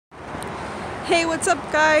Hey, what's up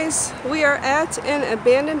guys? We are at an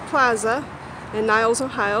abandoned plaza in Niles,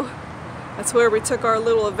 Ohio. That's where we took our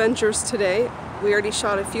little adventures today. We already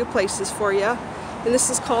shot a few places for you. And this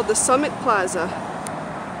is called the Summit Plaza.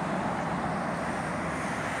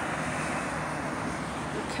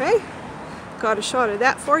 Okay, got a shot of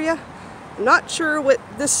that for you. I'm not sure what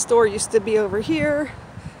this store used to be over here.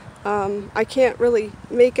 I can't really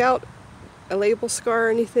make out a label scar or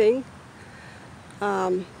anything.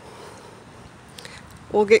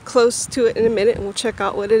 We'll get close to it in a minute and we'll check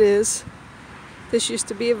out what it is. This used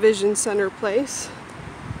to be a vision center place.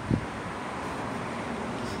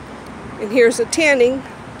 And here's a tanning.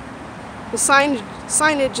 The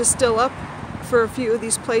signage is still up for a few of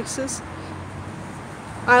these places.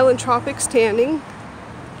 Island Tropics Tanning.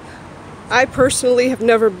 I personally have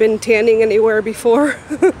never been tanning anywhere before.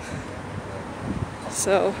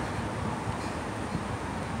 So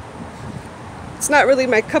it's not really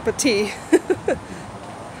my cup of tea.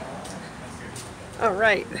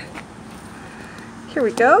 Alright, here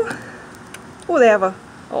we go. Oh, they have a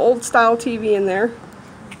old style TV in there.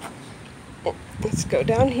 Let's go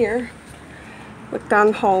down here, look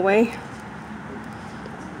down the hallway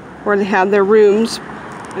where they have their rooms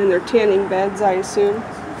and their tanning beds, I assume.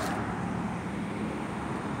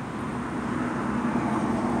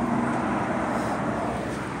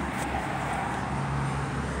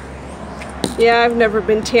 Yeah, I've never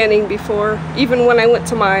been tanning before. Even when I went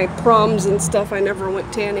to my proms and stuff, I never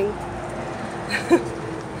went tanning.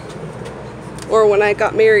 Or when I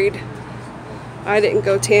got married, I didn't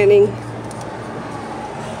go tanning.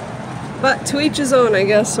 But to each his own, I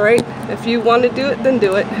guess, right? If you want to do it, then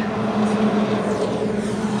do it.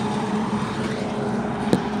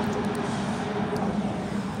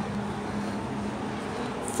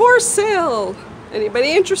 For sale!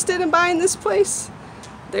 Anybody interested in buying this place?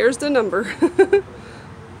 There's the number.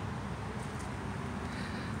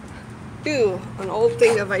 Ooh, an old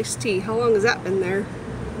thing of iced tea. How long has that been there?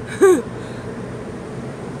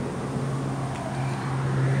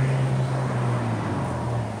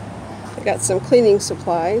 I got some cleaning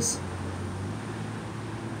supplies.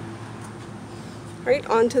 Right,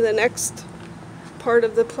 on to the next part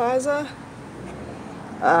of the plaza.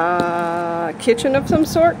 Kitchen of some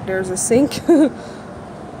sort. There's a sink.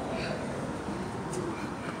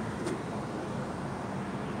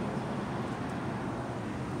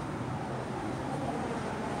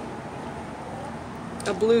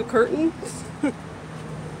 A blue curtain.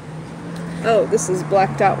 Oh, this is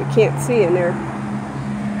blacked out. We can't see in there.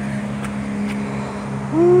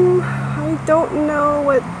 I don't know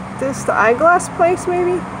what this, the eyeglass place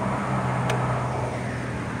maybe?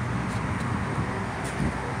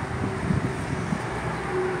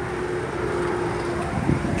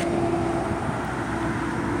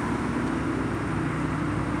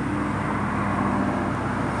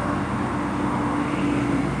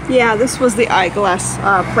 Yeah, this was the eyeglass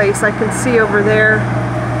place. I can see over there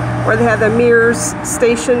where they have the mirrors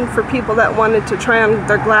station for people that wanted to try on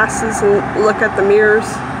their glasses and look at the mirrors.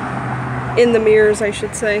 In the mirrors, I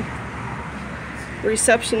should say.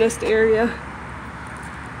 Receptionist area.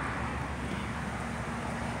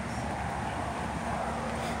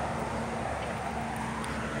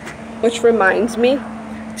 Which reminds me,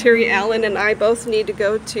 Terry Allen and I both need to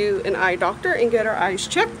go to an eye doctor and get our eyes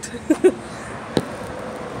checked.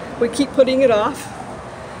 We keep putting it off.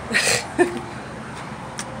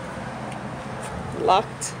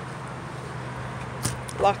 Locked.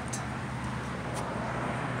 Locked.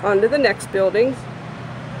 On to the next building.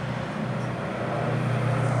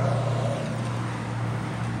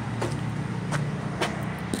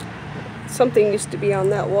 Something used to be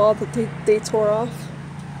on that wall that they tore off.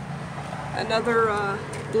 Another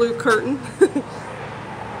blue curtain.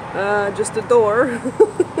 Just a door.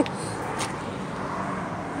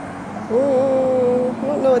 Oh, I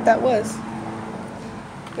don't know what that was.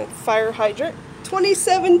 A fire hydrant.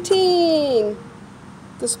 2017!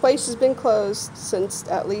 This place has been closed since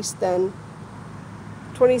at least then.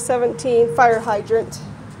 2017 fire hydrant.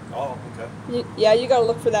 Oh, okay. Yeah, you gotta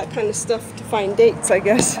look for that kind of stuff to find dates, I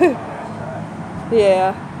guess.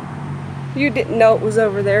 Yeah. You didn't know it was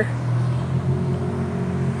over there.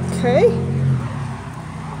 Okay.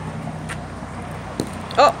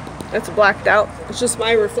 Oh, that's blacked out. It's just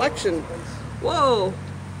my reflection. Whoa.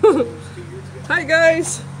 Hi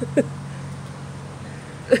guys.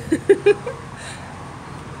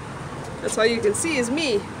 That's all you can see is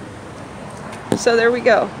me. So there we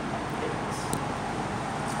go.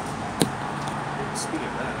 Speaking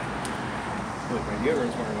of that, look, my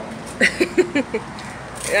deodorant's wearing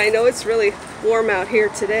off. I know it's really warm out here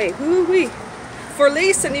today. Woo-wee. For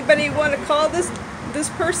lease, anybody want to call this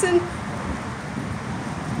person?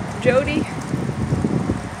 Jody.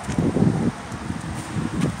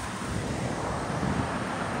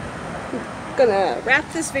 Gonna wrap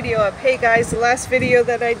this video up. Hey guys, the last video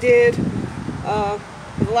that I did,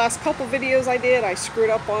 the last couple videos I did, I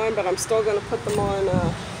screwed up on, but I'm still gonna put them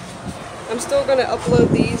on. I'm still gonna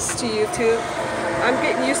upload these to YouTube. I'm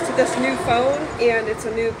getting used to this new phone, and it's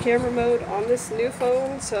a new camera mode on this new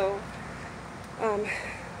phone, so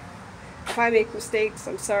if I make mistakes,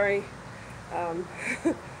 I'm sorry.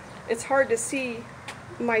 It's hard to see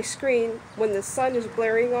my screen when the sun is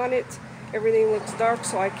blaring on it. Everything looks dark,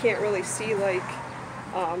 so I can't really see like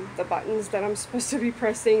the buttons that I'm supposed to be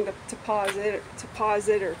pressing to pause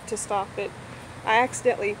it or to stop it. I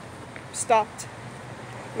accidentally stopped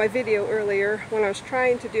my video earlier when I was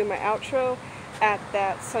trying to do my outro at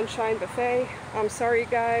that Sunshine Buffet. I'm sorry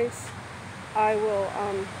guys. I will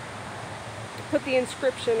put the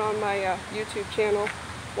inscription on my YouTube channel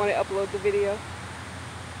when I upload the video.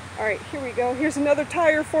 Alright, here we go. Here's another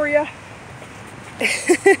tire for you.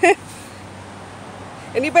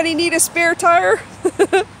 Anybody need a spare tire?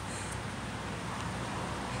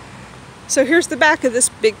 So here's the back of this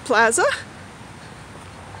big plaza.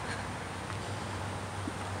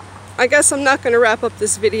 I guess I'm not going to wrap up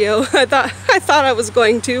this video. I thought I was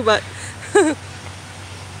going to, but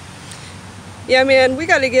yeah, man, we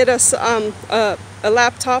got to get us a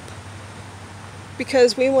laptop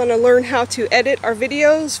because we want to learn how to edit our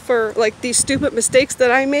videos for like these stupid mistakes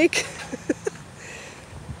that I make.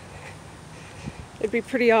 It'd be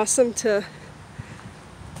pretty awesome to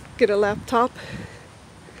get a laptop.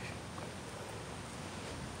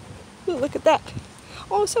 Ooh, look at that.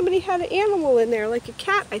 Oh, somebody had an animal in there, like a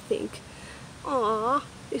cat, I think. Aw,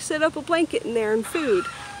 they set up a blanket in there and food.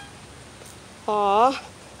 Aw.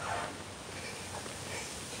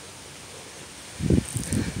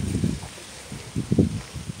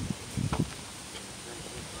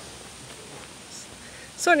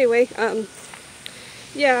 So anyway,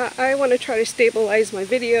 yeah, I want to try to stabilize my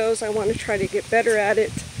videos. I want to try to get better at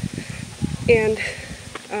it and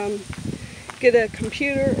get a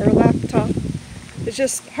computer or a laptop. It's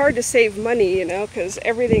just hard to save money, you know, because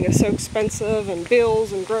everything is so expensive, and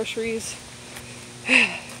bills and groceries.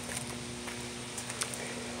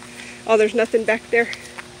 Oh, there's nothing back there.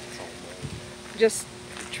 Just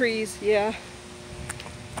trees, yeah.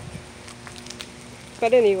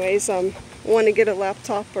 But anyways, want to get a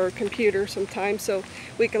laptop or a computer sometime so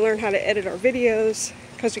we can learn how to edit our videos,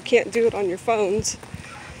 because you can't do it on your phones.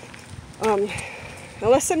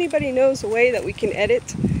 Unless anybody knows a way that we can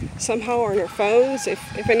edit somehow on our phones.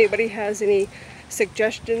 If anybody has any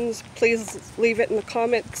suggestions, please leave it in the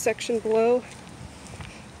comment section below.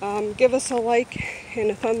 Give us a like and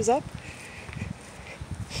a thumbs up,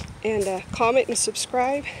 and comment and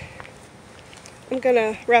subscribe. I'm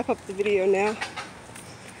gonna wrap up the video now.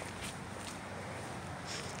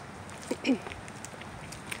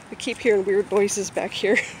 I keep hearing weird noises back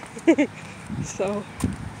here. So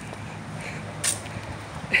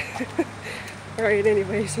alright,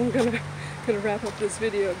 anyways, I'm gonna wrap up this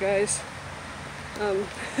video, guys.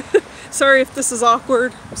 Sorry if this is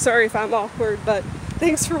awkward. Sorry if I'm awkward, but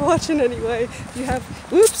thanks for watching anyway. If you have,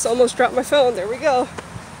 whoops, almost dropped my phone. There we go.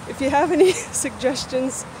 If you have any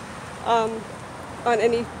suggestions on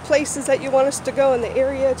any places that you want us to go in the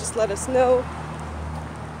area, just let us know.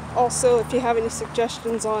 Also, if you have any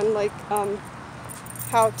suggestions on like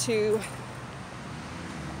how to,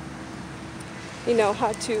 you know,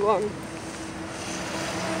 how to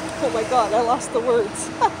oh my god, I lost the words.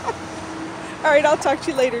 Alright, I'll talk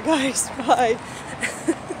to you later, guys. Bye.